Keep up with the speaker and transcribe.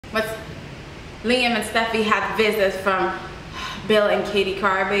But Liam and Steffi had visits from Bill and Katie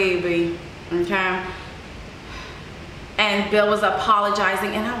Baby, okay? And Bill was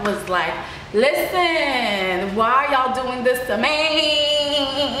apologizing, and I was like, listen, why y'all doing this to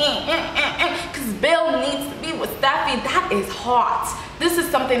me? Because Bill needs to be with Steffi. That is hot. This is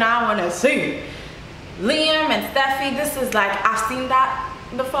something I want to see. Liam and Steffi, this is like, I've seen that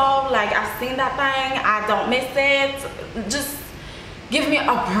before. Like, I've seen that thing. I don't miss it. Just give me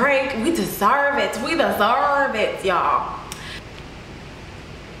a break. We deserve it. We deserve it, y'all.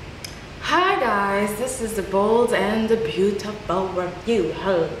 Hi guys, this is the Bold and the Beautiful review.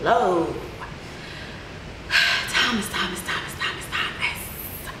 Hello. Thomas.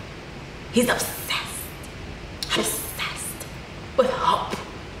 He's obsessed with Hope.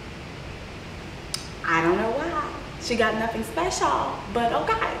 I don't know why. She got nothing special, but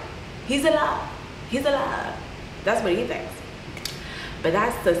okay. He's in love. That's what he thinks. But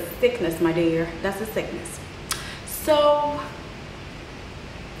that's the sickness, my dear. That's the sickness. So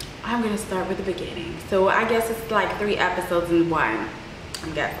I'm gonna start with the beginning. So I guess it's like 3 episodes in one.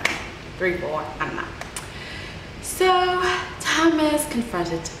 I'm guessing 3, 4, I don't know. So Thomas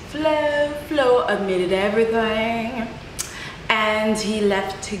confronted Flo. Flo admitted everything, and he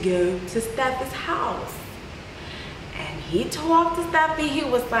left to go to Steffi's house. And he talked to Steffi. He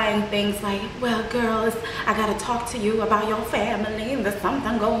was saying things like, well, girls, I gotta talk to you about your family. There's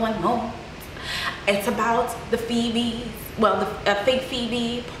something going on. It's about the Phoebes, well, the fake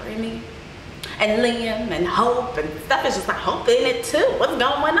Phoebe, pardon me, and Liam and Hope, and stuff is just like, Hope in it too. What's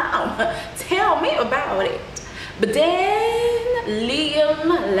going on? Tell me about it. But then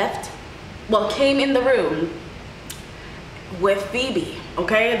Liam left, well, came in the room with Phoebe,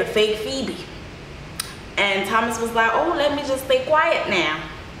 okay, the fake Phoebe. And Thomas was like, oh, let me just stay quiet now.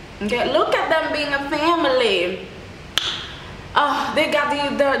 Okay, look at them being a family. Oh, they got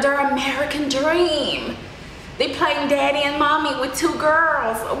their American dream. They playing daddy and mommy with 2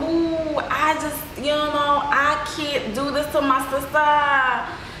 girls. Ooh, I just, you know, I can't do this to my sister.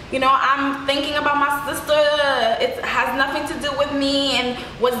 You know, I'm thinking about my sister. It has nothing to do with me and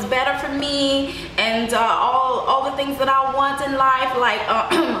what's better for me and all the things that I want in life, like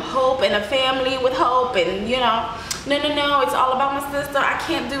Hope and a family with Hope, and you know, no, it's all about my sister. I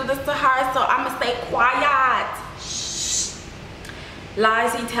can't do this to her, so I'm gonna stay quiet.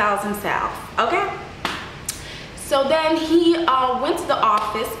 Lies he tells himself, okay? So then he went to the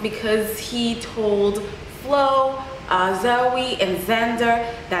office because he told Flo, Zoe, and Xander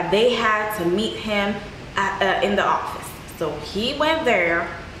that they had to meet him in the office. So he went there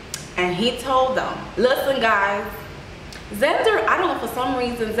and he told them, listen guys, Xander, I don't know, for some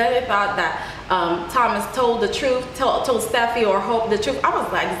reason Xander thought that Thomas told the truth, told Steffi or Hope the truth. I was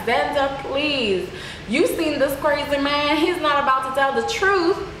like, Xander, please. You seen this crazy man? He's not about to tell the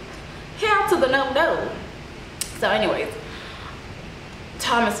truth. Hell to the no. So anyways,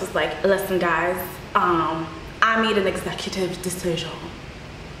 Thomas was like, listen guys, I made an executive decision.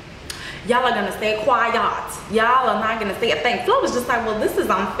 Y'all are gonna stay quiet. Y'all are not gonna say a thing. Flo was just like, well, this is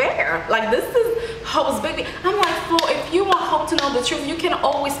unfair. Like, this is Hope's baby. I'm like, Flo, if you want Hope to know the truth, you can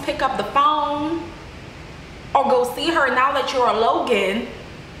always pick up the phone or go see her now that you're a Logan.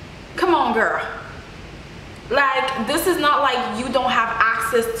 Come on, girl. Like, this is not like you don't have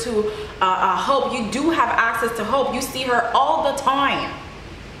access to Hope. You do have access to Hope. You see her all the time.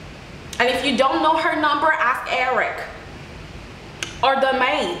 And if you don't know her number, ask Eric or the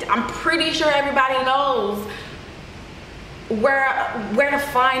maid. I'm pretty sure everybody knows where to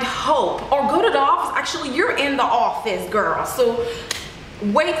find Hope, or go to the office. Actually, you're in the office, girl. So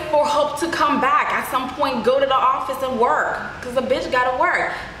wait for Hope to come back. At some point, go to the office and work, because the bitch gotta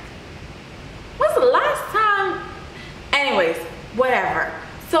work. When's the last time? Anyways, whatever.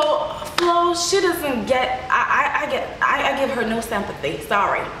 So Flo, she doesn't get, I give her no sympathy,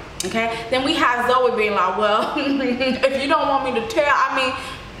 sorry. Okay, then we have Zoe being like, well, if you don't want me to tell, I mean,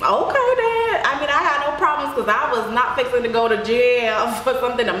 okay then. I mean, I had no problems because I was not fixing to go to jail for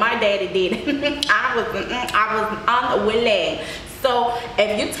something that my daddy did. I was unwilling. So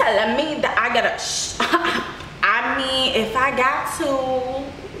if you telling me that I gotta, I mean, if I got to,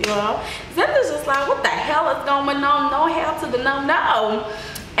 you know, Xander's just like, what the hell is going on? No hell to the no.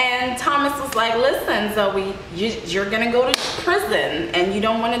 And Thomas was like, listen, Zoe, you're gonna go to prison and you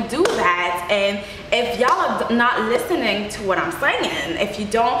don't want to do that. And if y'all are not listening to what I'm saying, if you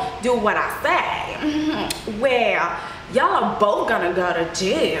don't do what I say, well, y'all are both gonna go to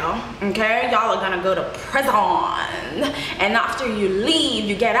jail, okay? Y'all are gonna go to prison. And after you leave,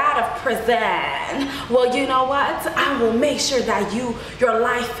 you get out of prison. Well, you know what? I will make sure that your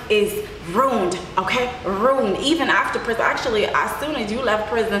life is ruined, okay? Ruined. Even after prison. Actually, as soon as you left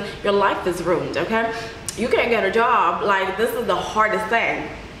prison, your life is ruined, okay? You can't get a job. Like, this is the hardest thing.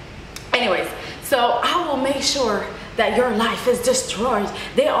 Anyways, so I will make sure that your life is destroyed.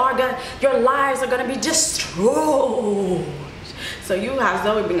 Your lives are gonna be destroyed. So you have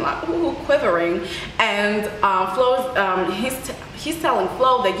Zoe being like, ooh, quivering, and Flo's, he's telling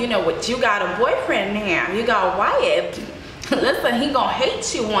Flo that, you know what, you got a boyfriend now, you got a wife. Listen, he gonna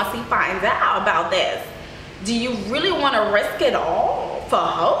hate you once he finds out about this. Do you really want to risk it all for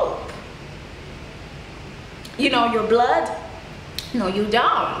hope? You know your blood? No, you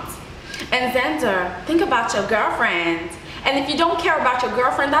don't. And Xander, think about your girlfriend. And if you don't care about your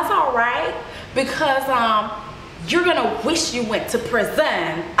girlfriend, that's all right, because you're gonna wish you went to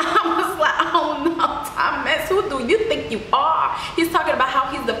prison. I was like, oh no, Thomas, who do you think you are? He's talking about how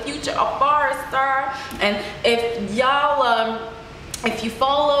he's the future of Forrester, and if y'all, if you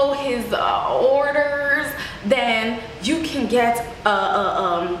follow his orders, then you can get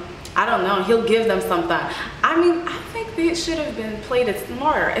I don't know, he'll give them something. I mean, I think they should have been played it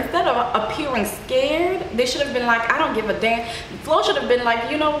smarter. Instead of appearing scared, they should have been like, I don't give a damn. Flo should have been like,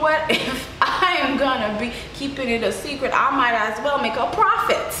 you know what? If I am gonna be keeping it a secret, I might as well make a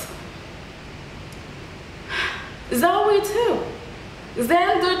profit. Zoe too.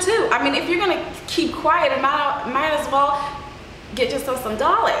 Xander too. I mean, if you're gonna keep quiet, you might as well get yourself some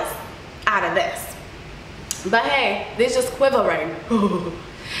dollars out of this. But hey, they're just quivering.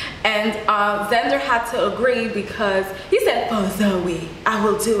 And Xander had to agree because he said, for Zoe, I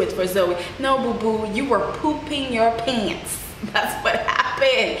will do it for Zoe. No, boo-boo, you were pooping your pants. That's what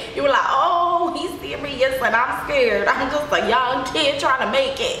happened. You were like, oh, he's serious and I'm scared. I'm just a young kid trying to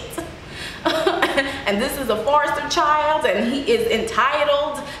make it. And this is a Forrester child and he is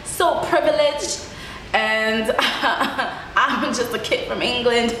entitled, so privileged. And I'm just a kid from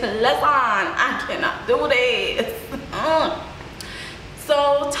England. Listen, I cannot do this.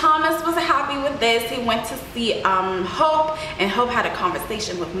 So Thomas was happy with this. He went to see Hope, and Hope had a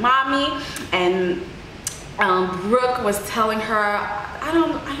conversation with Mommy, and Brooke was telling her,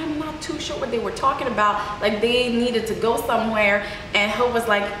 I'm not too sure what they were talking about. Like they needed to go somewhere, and Hope was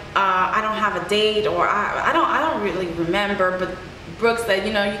like, I don't have a date, or I don't really remember. But Brooke said,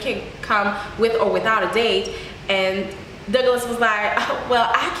 you know, you can come with or without a date, and Douglas was like, oh,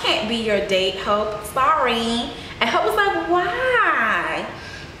 well, I can't be your date, Hope. Sorry. And Hope was like, why?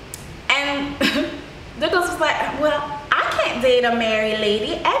 And Douglas was like, well, I can't date a married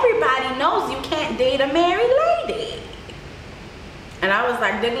lady. Everybody knows you can't date a married lady. And I was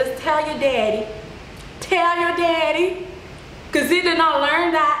like, Douglas, tell your daddy. Tell your daddy. Because he did not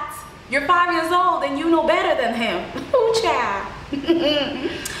learn that. You're 5 years old and you know better than him. Ooh, child.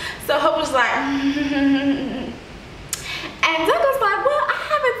 So Hope was like, and Douglas was like, well, I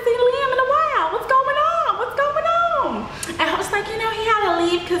haven't seen Liam in a while. What's going on? What's going on? And I was like, you know, he had to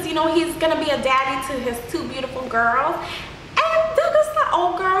leave because, you know, he's going to be a daddy to his 2 beautiful girls. And Douglas was like,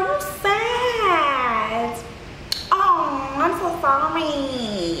 oh, girl, you sad. Oh, I'm so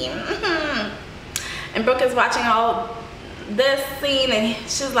sorry. And Brooke is watching all this scene and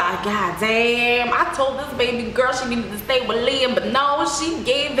she's like, God damn, I told this baby girl she needed to stay with Liam, but no, she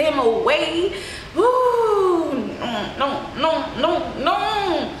gave him away. Ooh, no.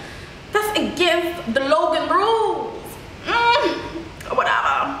 That's against the Logan rules.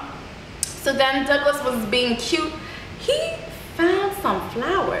 Whatever. So then Douglas was being cute. He found some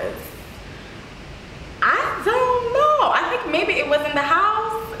flowers. I don't know. I think maybe it was in the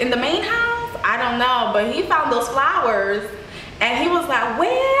house, in the main house. I don't know, but he found those flowers and he was like, well,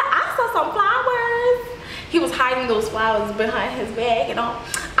 I saw some flowers. He was hiding those flowers behind his bag, you know.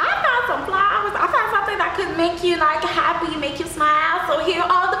 I found some flowers. I found something that could make you like happy, make you smile. So here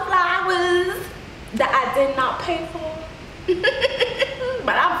are the flowers that I did not pay for.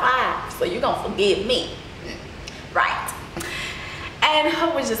 But I'm 5, so you're gonna forgive me. Right. And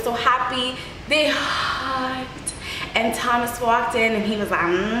Hope was just so happy. They hugged. And Thomas walked in and he was like,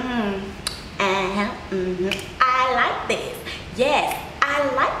 I like this. Yes, I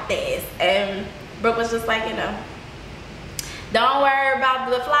like this. And Brooke was just like, you know, don't worry about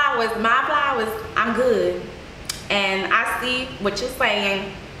the flowers. My flowers, I'm good. And I see what you're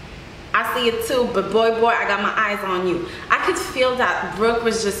saying. I see it too, but boy, I got my eyes on you. I could feel that Brooke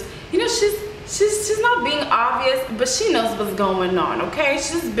was just, you know, she's not being obvious, but she knows what's going on, okay?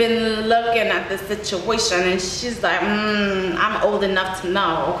 She's been looking at the situation and she's like, I'm old enough to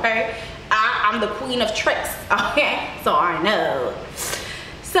know, okay? I'm the queen of tricks, okay? So I know.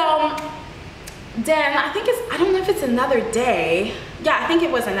 So then I think I don't know if it's another day. Yeah, I think it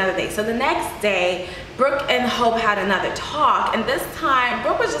was another day. So the next day, Brooke and Hope had another talk, and this time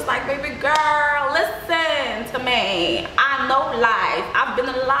Brooke was just like, baby girl, listen to me. I know life. I've been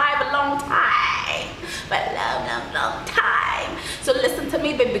alive a long time, but long time. So listen to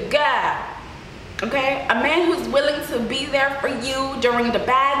me, baby girl. Okay, a man who's willing to be there for you during the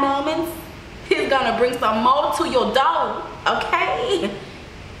bad moments, he's gonna bring some more to your door. Okay.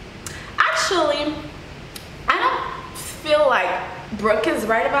 Actually, I don't feel like Brooke is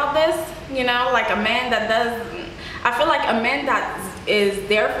right about this, you know, like a man that does, I feel like a man that is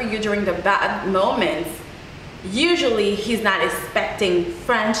there for you during the bad moments, usually he's not expecting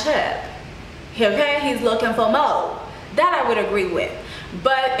friendship, okay, he's looking for more. That I would agree with.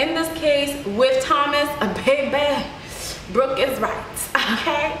 But in this case, with Thomas, baby, Brooke is right,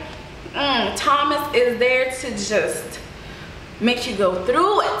 okay? Thomas is there to just make you go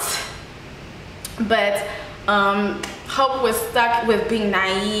through it. But Hope was stuck with being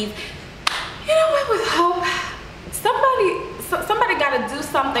naive. You know what, with Hope, somebody got to do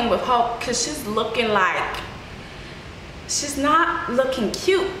something with Hope, because she's looking like, she's not looking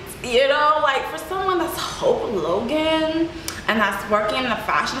cute, you know, like for someone that's Hope Logan and that's working in a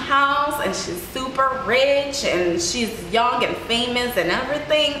fashion house and she's super rich and she's young and famous and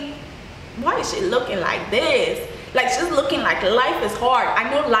everything. Why is she looking like this? Like, she's looking like life is hard. I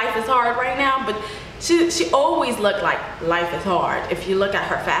know life is hard right now, but she always looked like life is hard. If you look at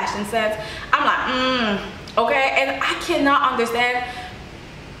her fashion sense, I'm like, okay. And I cannot understand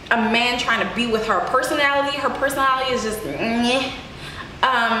a man trying to be with her personality. Her personality is just,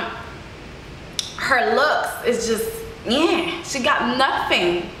 her looks is just, she got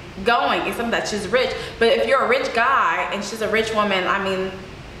nothing going except that she's rich. But if you're a rich guy and she's a rich woman, I mean,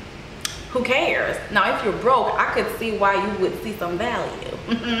 who cares? Now, if you're broke, I could see why you would see some value.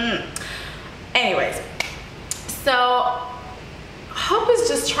 Anyways, so Hope is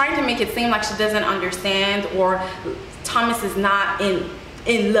just trying to make it seem like she doesn't understand, or Thomas is not in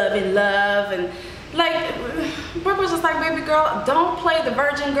love, and like Brooke was just like, baby girl, don't play the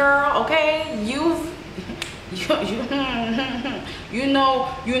virgin girl, okay? You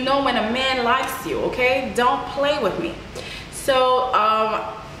know when a man likes you, okay? Don't play with me. So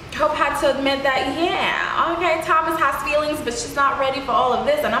Hope had to admit that, yeah, okay, Thomas has feelings, but she's not ready for all of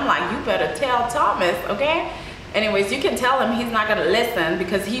this. And I'm like, you better tell Thomas, okay? Anyways, you can tell him he's not gonna listen,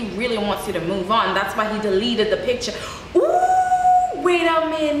 because he really wants you to move on. That's why he deleted the picture. Ooh, wait a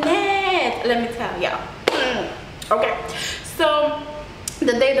minute, let me tell y'all. Okay, so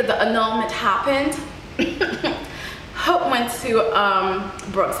the day that the annulment happened, Hope went to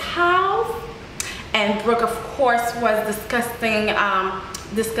Brooke's house, and Brooke, of course, was discussing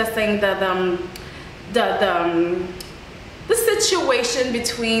the situation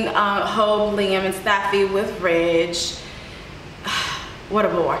between Hope, Liam, and Staffy with Ridge. What a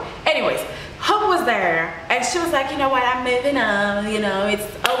bore. Anyways, Hope was there, and she was like, you know what, I'm moving on, you know, it's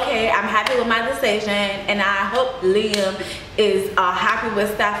okay, I'm happy with my decision, and I hope Liam is happy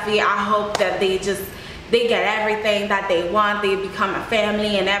with Staffy. I hope that they get everything that they want, they become a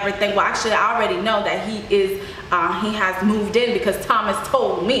family and everything. Well, actually, I already know that he has moved in, because Thomas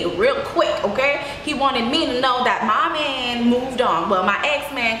told me real quick, okay? He wanted me to know that my man moved on. Well, my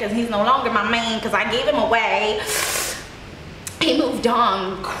ex-man, because he's no longer my man, because I gave him away. He moved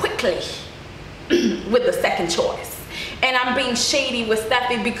on quickly with the second choice. And I'm being shady with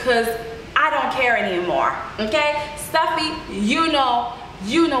Steffi because I don't care anymore, okay? Steffi, you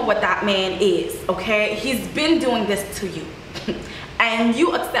know what that man is, okay? He's been doing this to you. And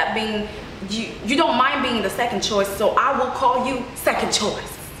you accept being, you don't mind being the second choice, so I will call you second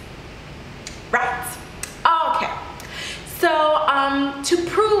choice. Right? Okay. So to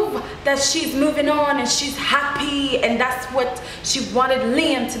prove that she's moving on and she's happy and that's what she wanted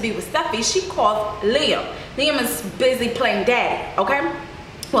Liam to be with Steffi, she called Liam. Liam is busy playing daddy, okay?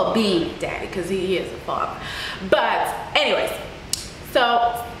 Well, being daddy, because he is a father. But anyways,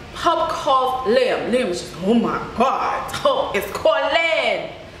 so Hope calls Liam. Liam is just, oh my God, Hope is calling.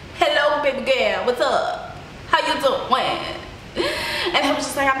 Hello, baby girl, what's up? How you doing? And Hope was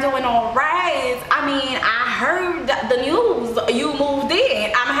just like, I'm doing all right. I mean, I heard the news. You moved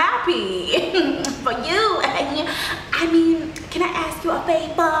in. I'm happy for you. I mean, can I ask you a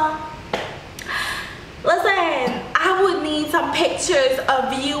favor? Listen, I would need some pictures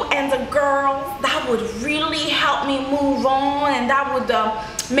of you and the girls. That would really help me move on, and that would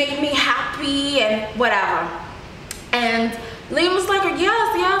make me happy and whatever. And Liam was like,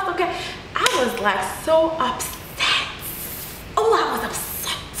 yes, okay. I was like so upset. Oh, I was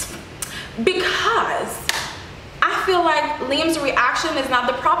upset because I feel like Liam's reaction is not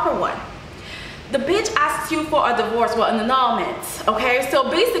the proper one. the bitch asked you for a divorce, well, an annulment, okay? So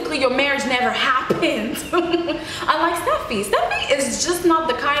basically your marriage never happened. Unlike Steffi. Steffi is just not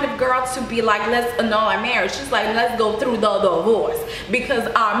the kind of girl to be like, let's annul our marriage. She's like, let's go through the divorce because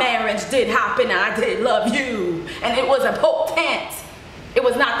our marriage did happen and I did love you. And it was important. It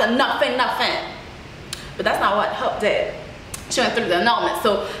was not the nothing. But that's not what Hope did. She went through the annulment.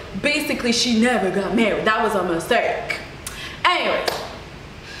 So basically she never got married. That was a mistake. Anyways.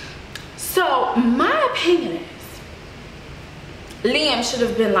 So my opinion is Liam should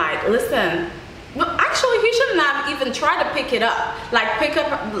have been like, listen, no, actually he shouldn't have even tried to pick it up. Like take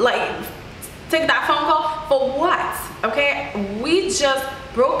that phone call for what? Okay, we just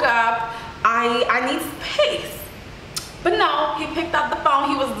broke up. I need space. But no, he picked up the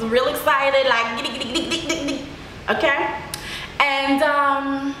phone. He was real excited, like giddy. Okay, and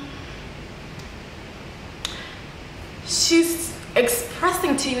she's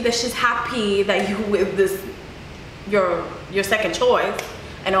expressing to you that she's happy that you with this your second choice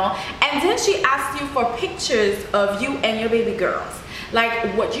and all, and then she asked you for pictures of you and your baby girls.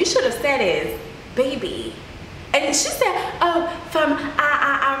 Like what you should have said is, baby, and she said, oh,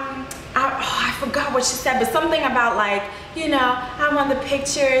 I forgot what she said, but something about like, you know, I want the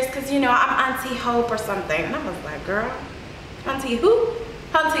pictures because, you know, I'm Auntie Hope or something. And I was like, girl, Auntie who?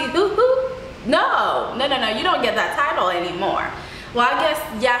 Auntie who? No, you don't get that title anymore. Well, I guess,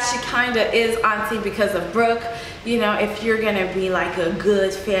 yeah, she kind of is auntie because of Brooke. You know, if you're gonna be like a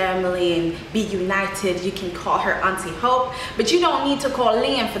good family and be united, you can call her Auntie Hope, but you don't need to call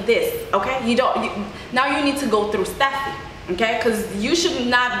Liam for this, okay? Now you need to go through Steffi, okay? Because you should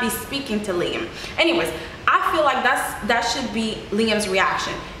not be speaking to Liam. Anyways, I feel like that should be Liam's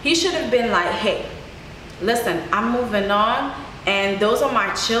reaction. He should have been like, hey, listen, I'm moving on, and those are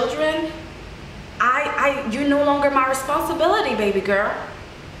my children. You're no longer my responsibility, baby girl.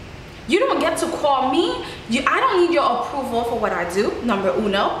 You don't get to call me. I don't need your approval for what I do, number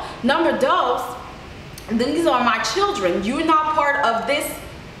uno. Number dos, these are my children. You're not part of this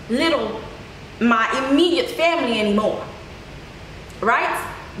my immediate family anymore, right?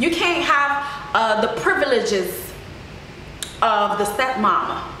 You can't have the privileges of the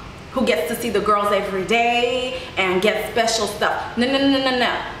stepmama who gets to see the girls every day and get special stuff.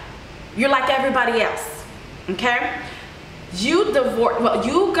 No. You're like everybody else, okay? You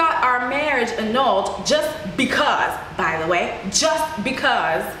got our marriage annulled just because, by the way, just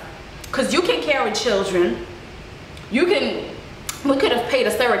because you can carry children. We could have paid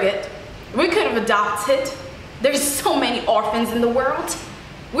a surrogate. We could have adopted. There's so many orphans in the world.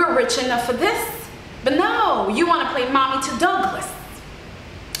 We're rich enough for this. But no, you want to play mommy to Douglas,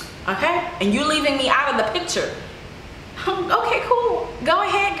 okay? And you leaving me out of the picture. Okay, cool. Go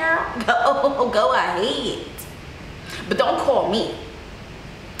ahead, girl. Go ahead. But don't call me.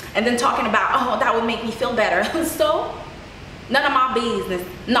 And then talking about, oh, that would make me feel better. So, none of my business.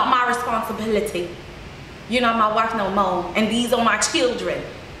 Not my responsibility. You're not my wife no more. And these are my children.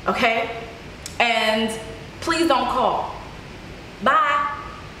 Okay? And please don't call. Bye.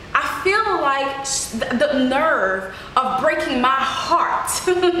 I feel like the nerve of breaking my heart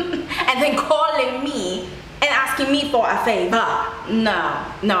and then calling me and asking me for a favor.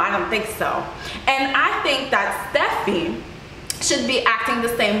 No, I don't think so. And I think that Steffi should be acting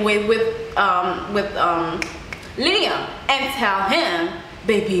the same way with Liam and tell him,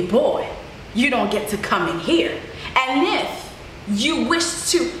 baby boy, you don't get to come in here. And if you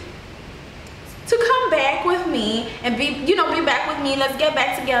wish to come back with me and be back with me, let's get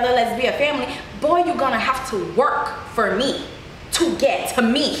back together, let's be a family, boy, you're gonna have to work for me to get to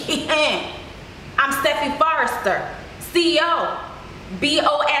me. I'm Steffi Forrester, CEO,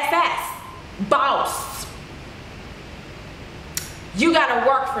 BOSS, boss. You gotta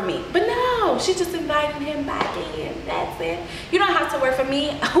work for me. But no, she just invited him back in. That's it. You don't have to work for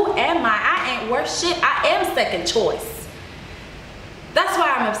me. Who am I? I ain't worth shit. I am second choice. That's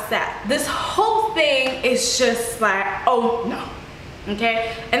why I'm upset. This whole thing is just like, oh no.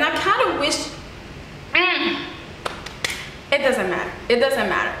 Okay? And I kind of wish, it doesn't matter. It doesn't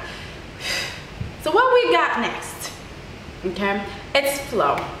matter. So what we got next, okay, it's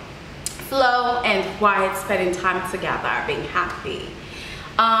Flo and Wyatt spending time together, being happy.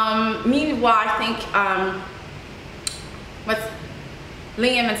 Meanwhile, I think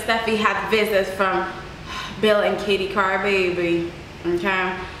Liam and Steffi had visits from Bill and Katie Carbaby,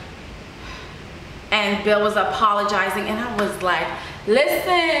 okay, and Bill was apologizing, and I was like,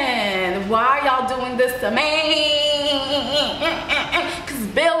 listen, why y'all doing this to me? Because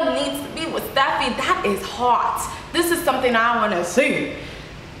Bill needs to be with Steffi. That is hot. This is something I want to see.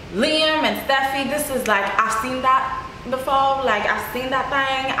 Liam and Steffi, this is like, I've seen that before. Like, I've seen that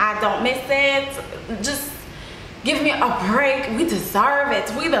thing. I don't miss it. Just give me a break. We deserve it.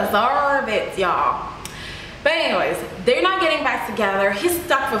 We deserve it, y'all. But anyways, they're not getting back together. He's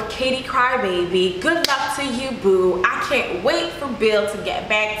stuck with Katie Crybaby. Good luck to you, boo. I can't wait for Bill to get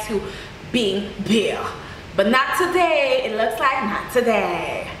back to being Bill. But not today. It looks like not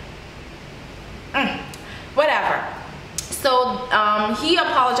today. Whatever. So he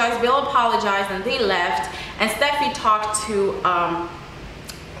apologized, Bill apologized, and they left. And Steffi talked to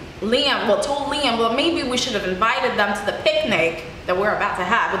Liam, well, told Liam, well, maybe we should have invited them to the picnic that we're about to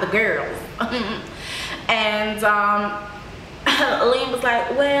have with the girls. And Liam was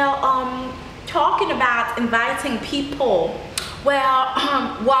like, well, talking about inviting people, well,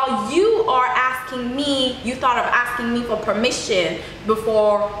 while you are asking me, you thought of asking me for permission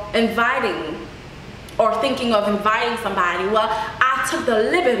before inviting or thinking of inviting somebody. Well, I took the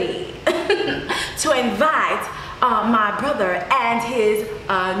liberty to invite my brother and his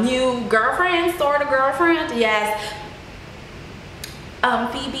new girlfriend, sort of girlfriend, yes,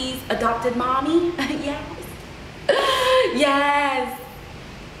 Phoebe's adopted mommy. Yes. Yes.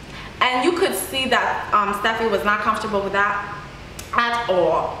 And you could see that Steffi was not comfortable with that at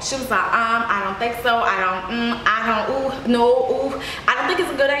all. She was like, I don't think so. I don't think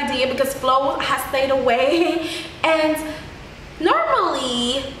it's a good idea because Flo has stayed away. And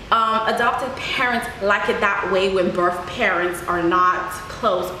normally, adopted parents like it that way when birth parents are not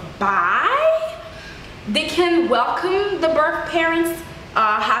close by. They can welcome the birth parents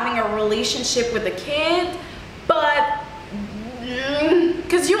having a relationship with the kid, but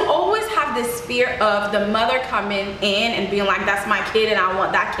because you always have this fear of the mother coming in and being like, that's my kid and I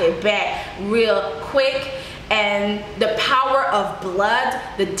want that kid back real quick, and the power of blood,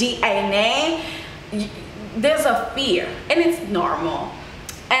 the DNA, there's a fear, and it's normal.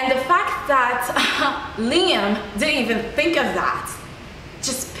 And the fact that Liam didn't even think of that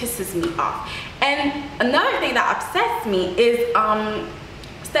just pisses me off. And another thing that upsets me is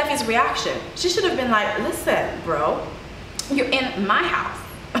Steffi's reaction. She should have been like, listen, bro, you're in my house,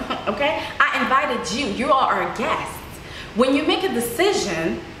 okay? I invited you. You all are guests. When you make a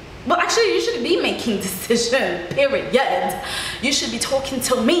decision, well, actually, you shouldn't be making decision, period. You should be talking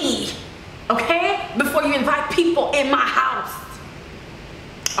to me, okay? Before you invite people in my house,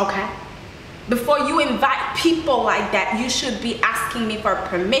 okay? Before you invite people like that, you should be asking me for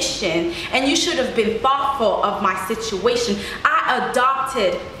permission, and you should have been thoughtful of my situation. I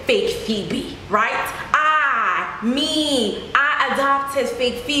adopted fake Phoebe, right? I adopted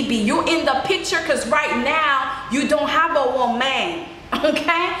fake Phoebe. You're in the picture because right now you don't have a woman,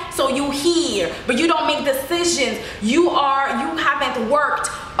 okay? So you here, but you don't make decisions. You haven't worked,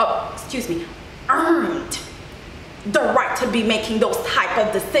 earned the right to be making those type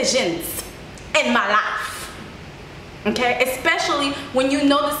of decisions in my life, okay? Especially when you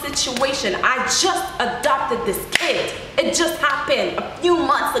know the situation. I just adopted this kid. It just happened a few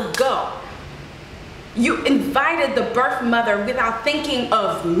months ago. You invited the birth mother without thinking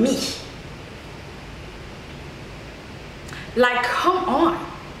of me. Like, come on.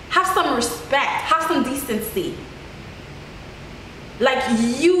 Have some respect. Have some decency. Like,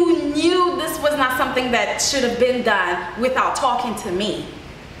 you knew this was not something that should have been done without talking to me.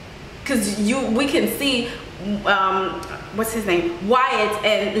 Because we can see, what's his name? Wyatt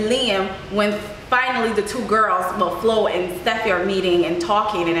and Liam, when finally the two girls, well, Flo and Steffi are meeting and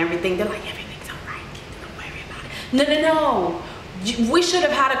talking and everything, they're like, everything's all right. Don't worry about it. No. We should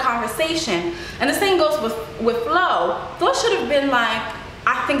have had a conversation. And the same goes with Flo. Flo should have been like,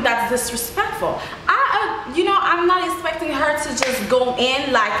 I think that's disrespectful. I'm not expecting her to just go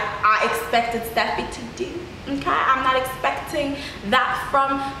in like I expected Steffi to do. Okay, I'm not expecting that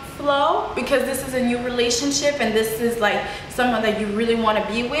from Flo because this is a new relationship and this is like someone that you really want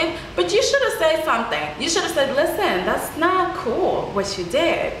to be with. But you should have said something. You should have said, listen, that's not cool what you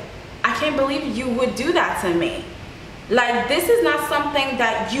did. I can't believe you would do that to me. Like, this is not something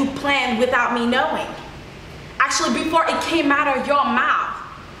that you planned without me knowing. Actually, before it came out of your mouth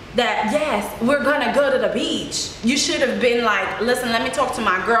that, yes, we're gonna go to the beach, you should have been like, listen, let me talk to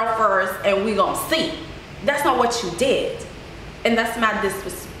my girl first and we gonna see. That's not what you did. And that's not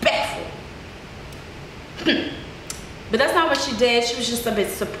disrespectful. But that's not what she did. She was just a bit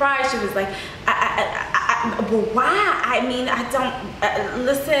surprised. She was like, but why? I mean, I don't,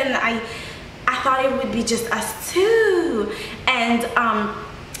 listen, I thought it would be just us two. And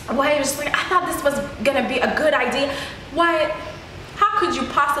Wyatt was like, I thought this was gonna be a good idea. Wyatt, how could you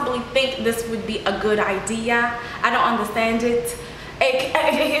possibly think this would be a good idea? I don't understand it.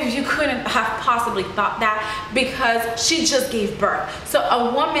 If you couldn't have possibly thought that, because she just gave birth. So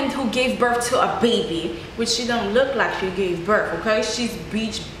a woman who gave birth to a baby, which she don't look like she gave birth, okay? She's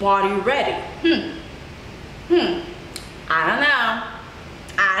beach body ready. I don't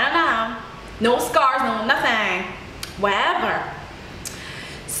know. No scars, no nothing, whatever.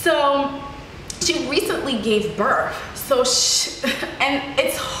 So she recently gave birth. So and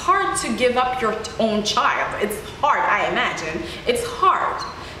it's hard to give up your own child. It's hard, I imagine. It's hard.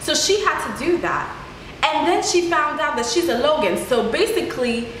 So she had to do that. And then she found out that she's a Logan. So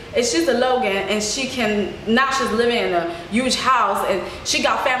basically, if she's a Logan and now she's living in a huge house and she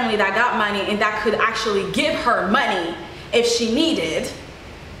got family that got money and that could actually give her money if she needed,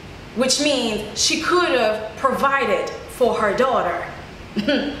 which means she could have provided for her daughter.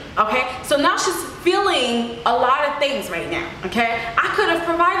 Okay, so now she's feeling a lot of things right now. Okay, I could have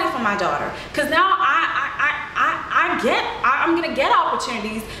provided for my daughter, because now I'm gonna get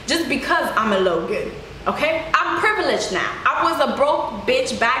opportunities just because I'm a Logan. Okay, I'm privileged now. I was a broke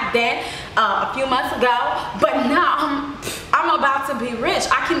bitch back then, a few months ago, but now I'm about to be rich.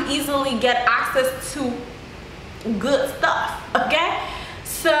 I can easily get access to good stuff. Okay,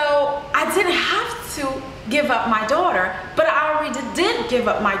 so I didn't have to give up my daughter, but I already did give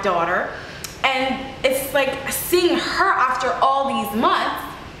up my daughter. And it's like seeing her after all these months,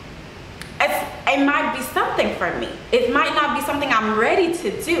 it might be something for me. It might not be something I'm ready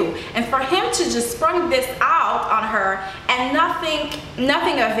to do. And for him to just sprung this out on her and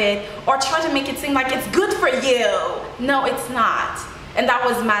nothing of it, or try to make it seem like it's good for you. No, it's not. And that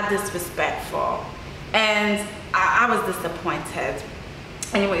was mad disrespectful. And I was disappointed.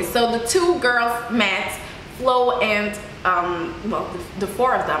 Anyway, so the two girls met, Flo and well, the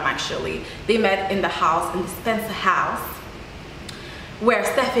four of them actually. They met in the house, in the Spencer house, where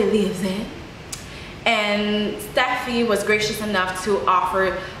Steffi lives in. And Steffi was gracious enough to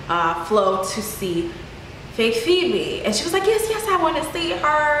offer Flo to see fake Phoebe. And she was like, yes, I want to see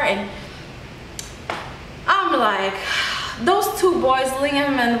her. And I'm like, those two boys,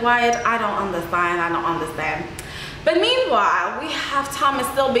 Liam and Wyatt, I don't understand. But meanwhile, we have Thomas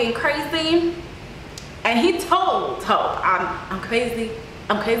still being crazy. And he told Hope, I'm crazy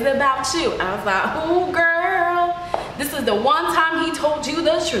about you. I was like, oh girl, this is the one time he told you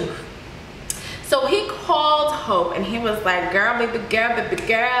the truth. So he called Hope and he was like, girl, baby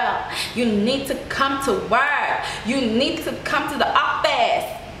girl, you need to come to work. You need to come to the office.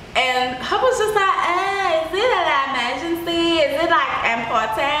 And Hope was just like, is it an emergency? Is it like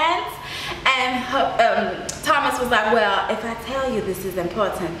important? And Thomas was like, well, if I tell you this is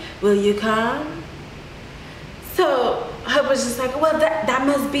important, will you come? So Hope was just like, well, that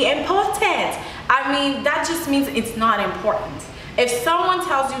must be important. I mean, that just means it's not important. If someone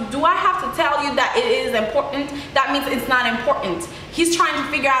tells you, do I have to tell you that it is important? That means it's not important. He's trying to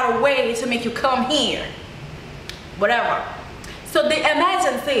figure out a way to make you come here. Whatever. So the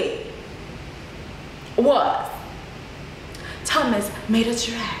emergency was Thomas made a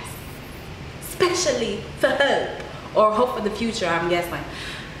dress specially for Hope, or Hope for the future, I'm guessing.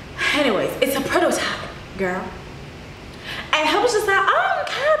 Anyways, it's a prototype, girl. And Hope was just like, oh,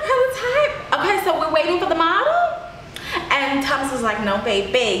 okay, prototype. Okay, so we're waiting for the model? And Thomas was like, no,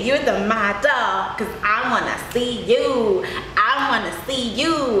 baby, you're the model, because I want to see you. I want to see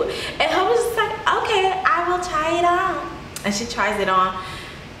you. And Hope was just like, okay, I will try it on. And she tries it on.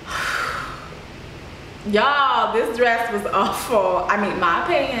 Y'all, this dress was awful. I mean, my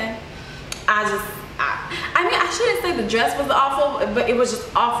opinion. I mean, I shouldn't say the dress was awful, but it was just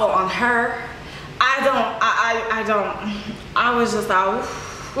awful on her. I was just like,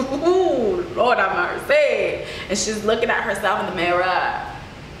 ooh, Lord have mercy. And she's looking at herself in the mirror.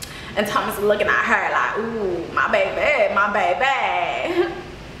 And Thomas is looking at her like, ooh, my baby, my baby.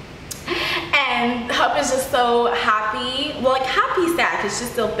 And Hope is just so happy. Well, like happy, sad, because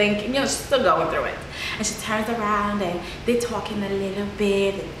she's still thinking, you know, she's still going through it. And she turns around and they're talking a little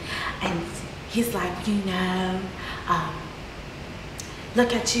bit. And he's like, you know,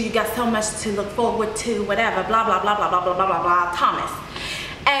 look at you, you got so much to look forward to, whatever, blah, blah, blah, blah, blah, blah, blah, blah, blah, Thomas.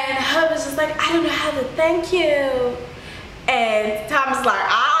 And Hope was just like, I don't know how to thank you. And Thomas is like,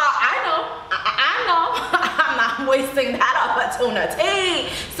 I know. I'm not wasting that opportunity.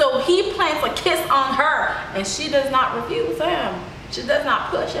 So he plants a kiss on her and she does not refuse him. She does not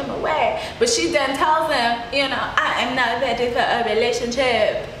push him away. But she then tells him, you know, I am not ready for a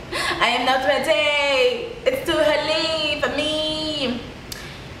relationship. I am not ready. It's too early for me.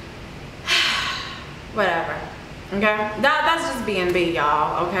 Whatever. Okay, that's just B&B,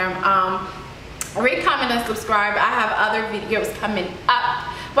 y'all. Okay, rate, comment, and subscribe. I have other videos coming up.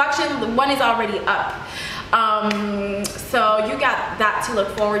 Well, actually, one is already up. So you got got that to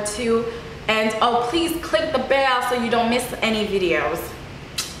look forward to. And oh, please click the bell so you don't miss any videos.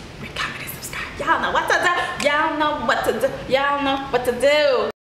 Comment and subscribe. Y'all know what to do. Y'all know what to do. Y'all know what to do.